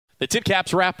The Tin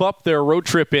Caps wrap up their road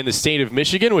trip in the state of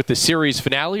Michigan with the series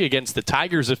finale against the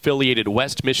Tigers-affiliated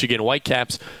West Michigan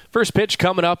Whitecaps. First pitch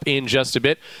coming up in just a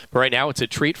bit. But right now, it's a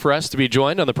treat for us to be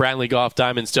joined on the Bradley Golf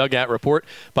Diamonds Dugout Report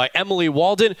by Emily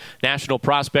Walden, national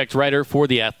prospect writer for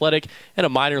The Athletic and a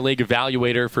minor league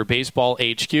evaluator for Baseball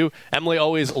HQ. Emily,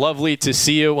 always lovely to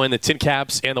see you when the Tin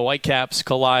Caps and the Whitecaps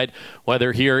collide,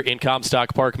 whether here in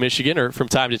Comstock Park, Michigan, or from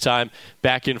time to time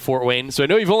back in Fort Wayne. So I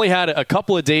know you've only had a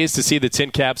couple of days to see the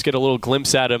Tin Caps, get a little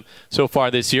glimpse at them so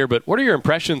far this year, but what are your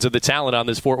impressions of the talent on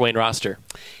this Fort Wayne roster?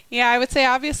 Yeah, I would say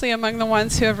obviously among the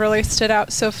ones who have really stood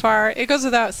out so far, it goes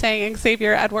without saying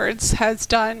Xavier Edwards has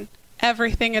done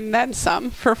everything and then some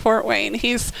for Fort Wayne.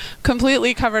 He's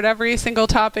completely covered every single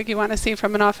topic you want to see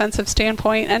from an offensive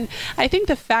standpoint, and I think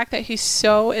the fact that he's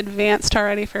so advanced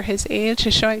already for his age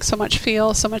is showing so much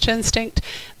feel, so much instinct.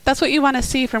 That's what you want to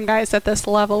see from guys at this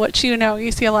level, which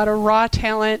you see a lot of raw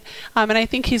talent, and I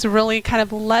think he's really kind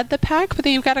of led the pack, but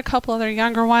then you've got a couple other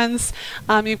younger ones.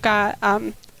 You've got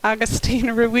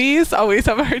Agustin Ruiz, always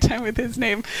have a hard time with his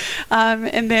name,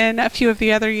 and then a few of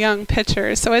the other young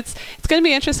pitchers. So it's going to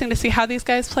be interesting to see how these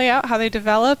guys play out, how they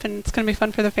develop, and it's going to be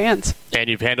fun for the fans. And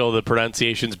you've handled the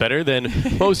pronunciations better than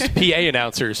most PA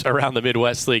announcers around the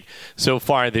Midwest League so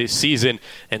far this season,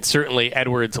 and certainly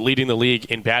Edwards leading the league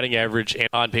in batting average and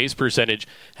on-base percentage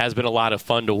has been a lot of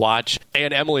fun to watch.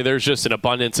 And Emily, there's just an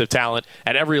abundance of talent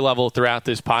at every level throughout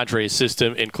this Padres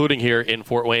system, including here in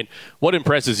Fort Wayne. What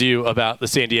impresses you about the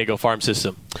San Diego farm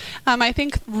system? I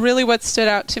think really what stood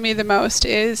out to me the most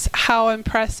is how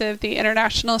impressive the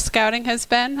international scouting has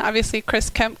been. Obviously, Chris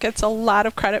Kemp gets a lot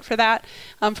of credit for that,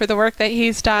 for the work that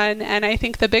he's done. And I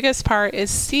think the biggest part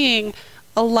is seeing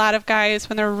a lot of guys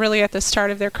when they're really at the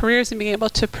start of their careers and being able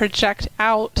to project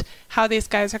out how these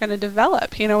guys are going to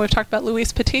develop. We've talked about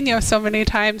Luis Patino so many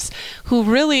times, who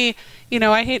really,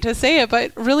 I hate to say it,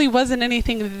 but really wasn't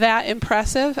anything that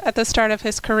impressive at the start of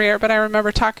his career. But I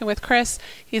remember talking with Chris,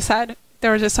 he said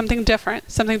there was just something different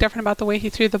about the way he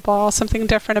threw the ball, something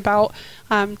different about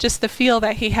just the feel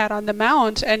that he had on the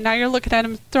mound. And now you're looking at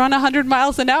him throwing 100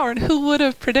 miles an hour, and who would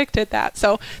have predicted that?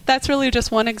 So that's really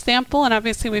just one example, and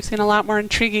obviously we've seen a lot more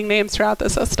intriguing names throughout the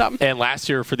system. And last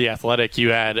year for The Athletic, you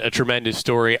had a tremendous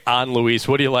story on Luis.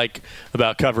 What do you like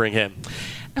about covering him?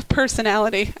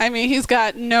 Personality. He's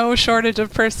got no shortage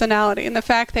of personality, and the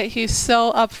fact that he's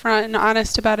so upfront and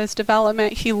honest about his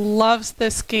development, he loves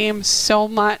this game so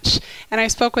much. And I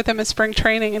spoke with him at spring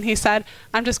training, and he said,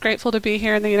 I'm just grateful to be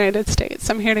here in the United States.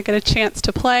 I'm here to get a chance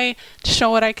to play, to show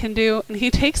what I can do, and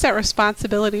he takes that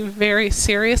responsibility very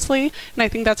seriously, and I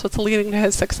think that's what's leading to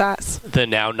his success. The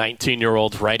now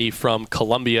 19-year-old righty from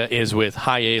Columbia is with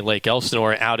High A Lake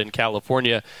Elsinore out in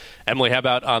California. Emily, how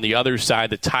about on the other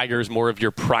side, the Tigers, more of your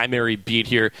primary beat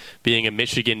here, being a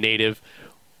Michigan native?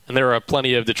 And there are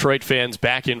plenty of Detroit fans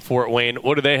back in Fort Wayne.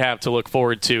 What do they have to look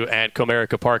forward to at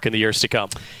Comerica Park in the years to come?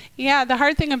 Yeah, the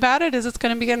hard thing about it is it's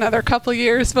going to be another couple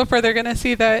years before they're going to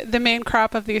see the main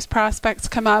crop of these prospects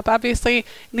come up. Obviously,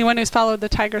 anyone who's followed the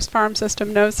Tigers farm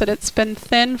system knows that it's been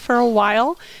thin for a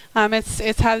while.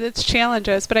 It's had its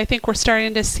challenges, but I think we're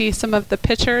starting to see some of the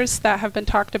pitchers that have been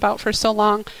talked about for so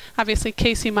long. Obviously,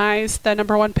 Casey Mize, the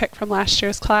number one pick from last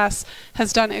year's class,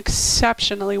 has done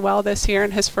exceptionally well this year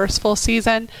in his first full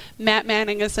season. Matt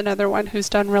Manning is another one who's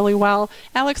done really well.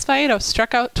 Alex Faedo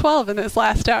struck out 12 in his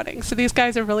last outing. So these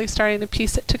guys are really starting to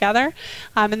piece it together.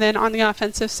 And then on the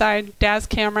offensive side, Daz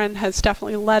Cameron has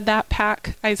definitely led that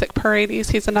pack. Isaac Paredes,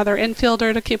 he's another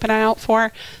infielder to keep an eye out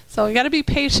for. So you got to be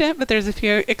patient, but there's a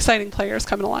few exciting players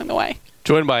coming along the way.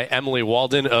 Joined by Emily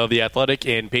Walden of The Athletic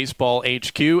and Baseball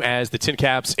HQ as the Tin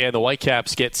Caps and the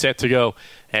Whitecaps get set to go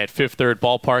at Fifth Third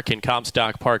Ballpark in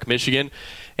Comstock Park, Michigan.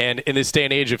 And in this day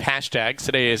and age of hashtags,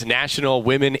 today is National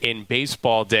Women in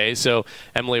Baseball Day. So,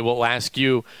 Emily, we'll ask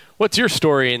you, what's your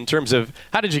story in terms of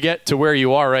how did you get to where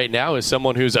you are right now as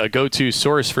someone who's a go-to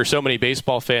source for so many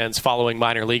baseball fans following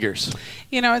minor leaguers?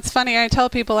 It's funny. I tell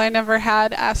people I never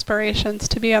had aspirations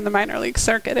to be on the minor league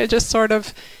circuit. It just sort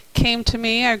of came to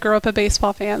me. I grew up a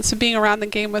baseball fan, so being around the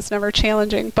game was never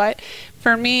challenging. But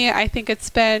for me, I think it's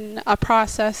been a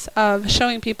process of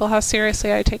showing people how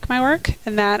seriously I take my work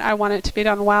and that I want it to be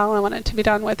done well. I want it to be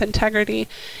done with integrity,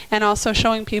 and also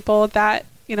showing people that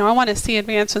I want to see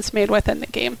advancements made within the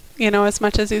game. As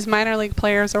much as these minor league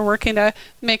players are working to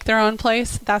make their own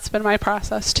place, that's been my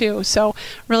process too. So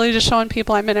really just showing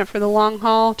people I'm in it for the long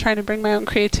haul, trying to bring my own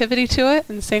creativity to it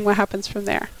and seeing what happens from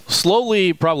there.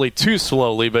 Slowly, probably too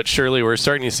slowly, but surely we're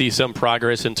starting to see some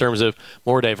progress in terms of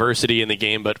more diversity in the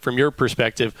game. But from your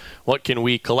perspective, what can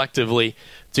we collectively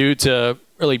do to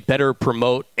really better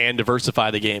promote and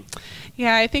diversify the game?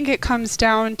 Yeah, I think it comes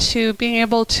down to being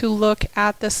able to look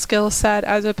at the skill set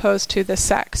as opposed to the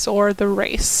sex or the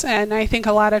race. And I think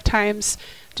a lot of times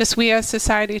just we as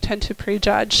society tend to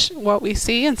prejudge what we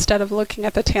see instead of looking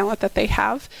at the talent that they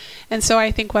have. And so I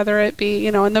think whether it be,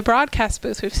 in the broadcast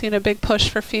booth, we've seen a big push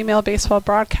for female baseball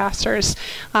broadcasters,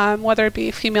 whether it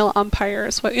be female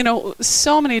umpires,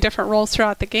 so many different roles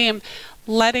throughout the game,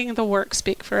 letting the work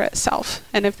speak for itself.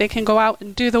 And if they can go out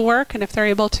and do the work, and if they're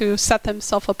able to set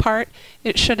themselves apart,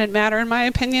 it shouldn't matter, in my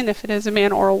opinion, if it is a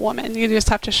man or a woman. You just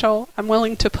have to show, I'm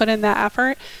willing to put in that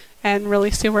effort, and really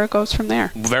see where it goes from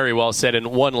there. Very well said. And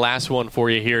one last one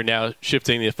for you here now,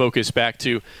 shifting the focus back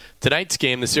to tonight's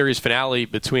game, the series finale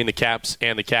between the Caps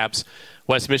and the Caps.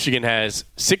 West Michigan has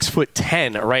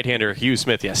 6'10" right-hander Hugh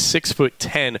Smith. Yes,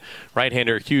 6'10"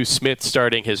 right-hander Hugh Smith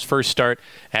starting his first start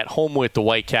at home with the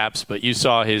Whitecaps, but you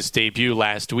saw his debut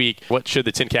last week. What should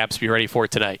the Tin Caps be ready for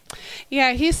tonight?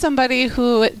 Yeah, he's somebody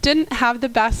who didn't have the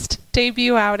best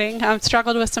debut outing.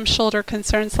 Struggled with some shoulder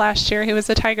concerns last year. He was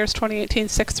the Tigers' 2018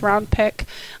 sixth-round pick.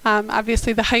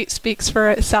 Obviously, the height speaks for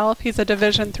itself. He's a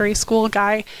Division III school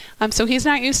guy, so he's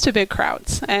not used to big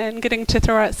crowds. And getting to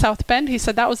throw at South Bend, he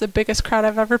said that was the biggest crowd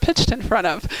I've ever pitched in front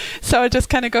of. So it just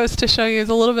kind of goes to show you he's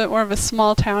a little bit more of a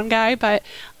small-town guy. But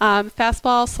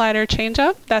fastball, slider,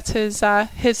 changeup, that's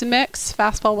his mix.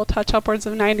 Fastball will touch upwards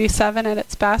of 97 at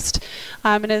its best.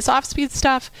 And his off-speed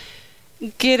stuff,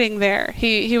 getting there.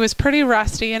 He was pretty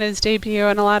rusty in his debut,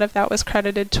 and a lot of that was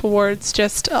credited towards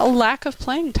just a lack of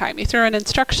playing time. He threw an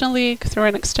instructional league, threw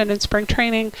an extended spring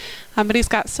training, but he's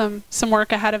got some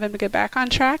work ahead of him to get back on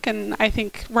track, and I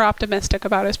think we're optimistic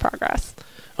about his progress.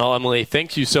 Well, Emily,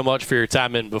 thank you so much for your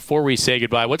time. And before we say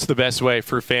goodbye, what's the best way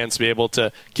for fans to be able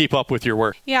to keep up with your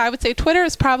work? Yeah, I would say Twitter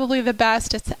is probably the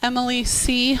best. It's Emily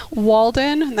C.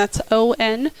 Walden, and that's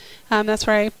O-N. That's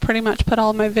where I pretty much put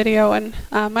all my video and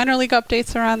minor league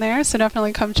updates around there, so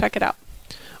definitely come check it out.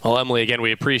 Well, Emily, again,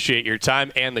 we appreciate your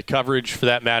time and the coverage for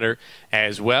that matter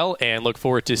as well, and look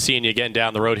forward to seeing you again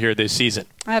down the road here this season.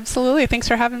 Absolutely. Thanks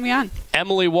for having me on.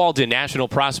 Emily Walden, national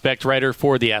prospect writer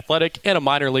for The Athletic and a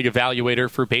minor league evaluator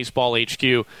for Baseball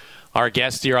HQ. Our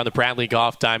guest here on the Bradley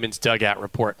Golf Diamonds Dugout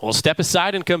Report. We'll step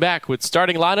aside and come back with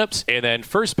starting lineups and then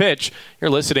first pitch.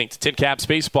 You're listening to Tin Caps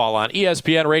Baseball on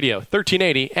ESPN Radio,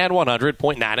 1380 and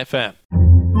 100.9 FM.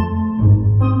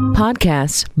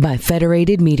 Podcasts by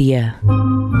Federated Media.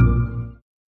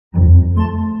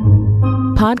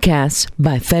 Podcasts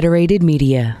by Federated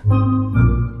Media.